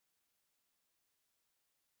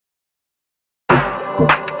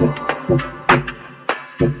Do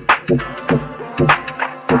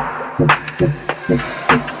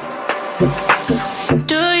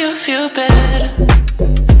you feel better?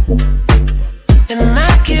 Am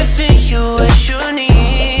I giving you what you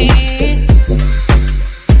need?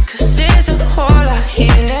 'Cause there's a hole out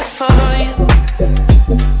here left for you.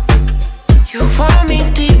 You want me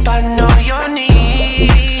deep, I know your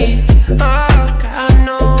needs. Oh, I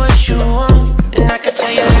know what you want, and I can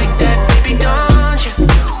tell you like that, baby, don't you?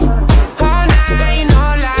 All night, no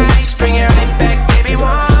lies, bring it right back, baby,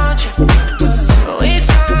 won't you? Oh, it's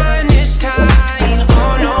on this time.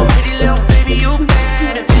 Oh no, pretty little baby, you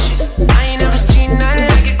bad and vicious. I ain't never seen nothing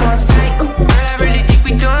like it, going psycho. Girl, I really think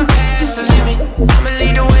we done past the limit. I'ma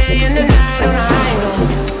lead the way in the night on a high note.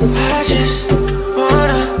 I just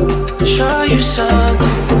wanna show you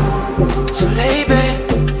something. So lay back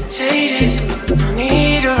and take this, no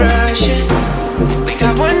need to rush it. We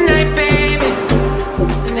got one night, baby,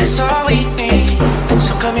 and that's all we need.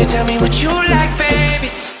 So come here, tell me what you like, baby.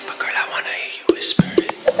 But girl, I wanna hear you whisper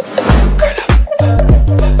it. Girl,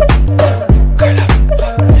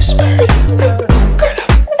 whisper it.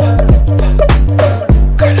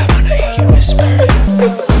 Girl, I wanna hear you whisper it.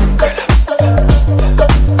 Girl,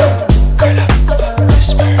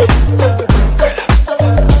 whisper it.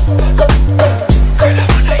 Girl, I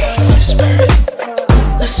wanna hear you whisper it.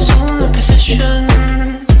 Assume the position.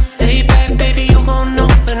 Lay back, baby, you gon' know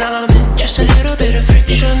when I'm in just a little bit of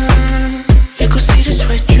friction. You could see the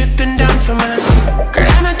sweat dripping down from us.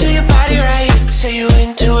 Girl, I'ma do your body right. Say you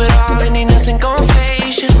into it all and ain't nothing gon'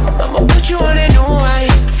 phase you. I'ma put you on a new way.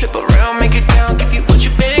 Flip around, make it down, give you what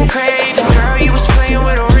you've been craving. Girl, you was playing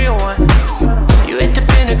with a real one. You hit the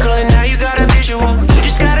pinnacle and now you got a visual. You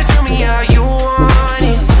just gotta tell me how you want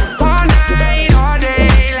it. All night, all day,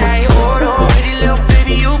 like, oh no, pretty little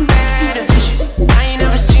baby, you bad and vicious. I ain't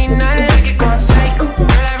never seen nothing like it, going psycho.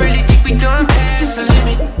 Girl, I really think we done past the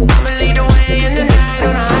limit. I'ma lead the way in the night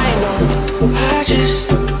on a high note. I just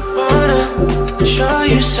wanna show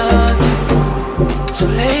you something. So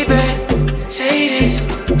lay back and take this,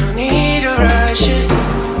 no need to rush it.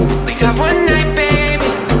 We got one night, baby,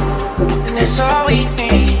 and that's all we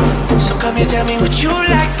need. So come here, tell me what you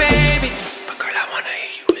like, baby.